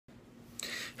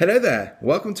Hello there,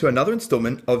 welcome to another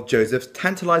installment of Joseph's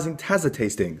tantalizing Taza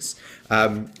tastings.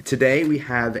 Today we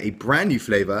have a brand new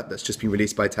flavor that's just been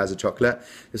released by Taza Chocolate.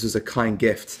 This was a kind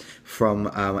gift from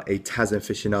a Taza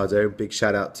aficionado. Big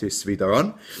shout out to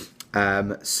Svidaron.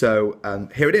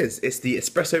 Here it is. It's the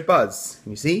Espresso Buzz.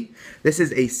 Can you see? This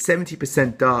is a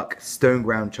 70% dark stone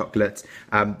ground chocolate.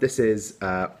 This is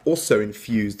also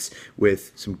infused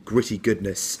with some gritty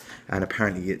goodness, and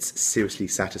apparently it's seriously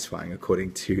satisfying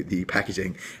according to the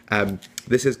packaging.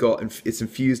 It's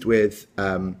infused with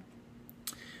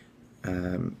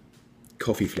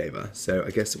coffee flavor. So I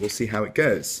guess we'll see how it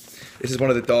goes. This is one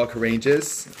of the darker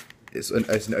ranges. It's an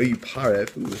OU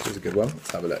Parev. Ooh, this is a good one.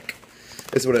 Let's have a look.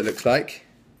 This is what it looks like.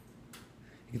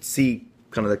 You can see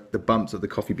kind of the bumps of the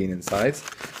coffee bean inside.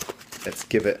 Let's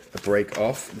give it a break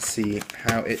off and see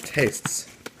how it tastes.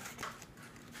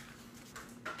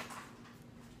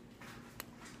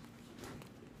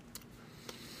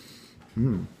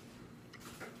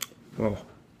 Oh.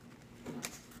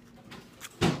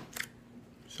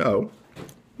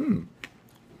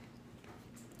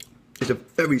 It's a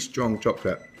very strong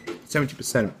chocolate.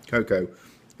 70% cocoa.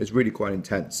 It's really quite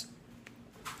intense.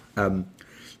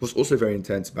 What's also very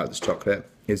intense about this chocolate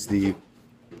is the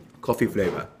coffee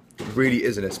flavor. It really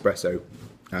is an espresso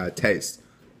taste.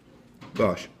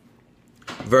 Gosh,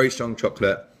 very strong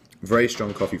chocolate, very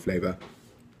strong coffee flavor.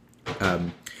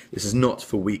 This is not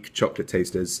for weak chocolate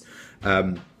tasters.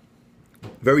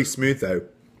 Very smooth though,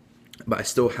 but I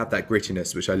still have that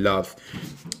grittiness, which I love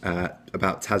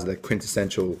about Taza, the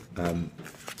quintessential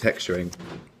texturing.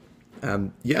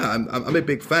 Yeah, I'm a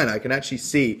big fan. I can actually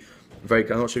see, I'm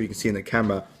not sure if you can see in the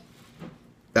camera,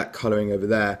 that colouring over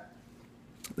there.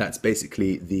 That's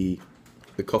basically the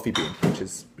coffee bean, which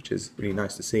is really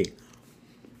nice to see.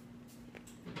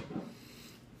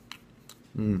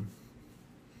 This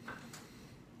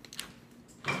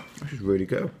is really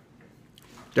good.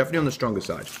 Definitely on the stronger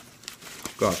side.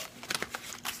 Gosh.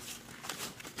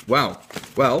 Wow.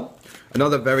 Well,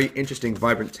 another very interesting,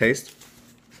 vibrant taste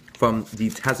from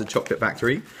the Taza Chocolate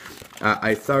Factory.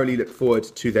 I thoroughly look forward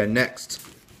to their next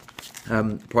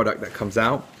product that comes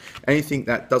out. Anything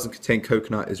that doesn't contain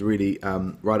coconut is really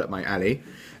right up my alley.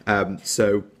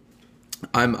 So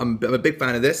I'm a big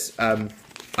fan of this.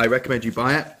 I recommend you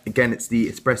buy it. Again, it's the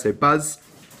Espresso Buzz,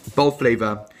 bold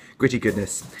flavor, gritty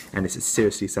goodness, and it's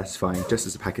seriously satisfying, just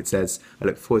as the packet says. I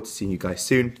look forward to seeing you guys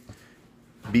soon.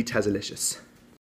 Be Tazalicious.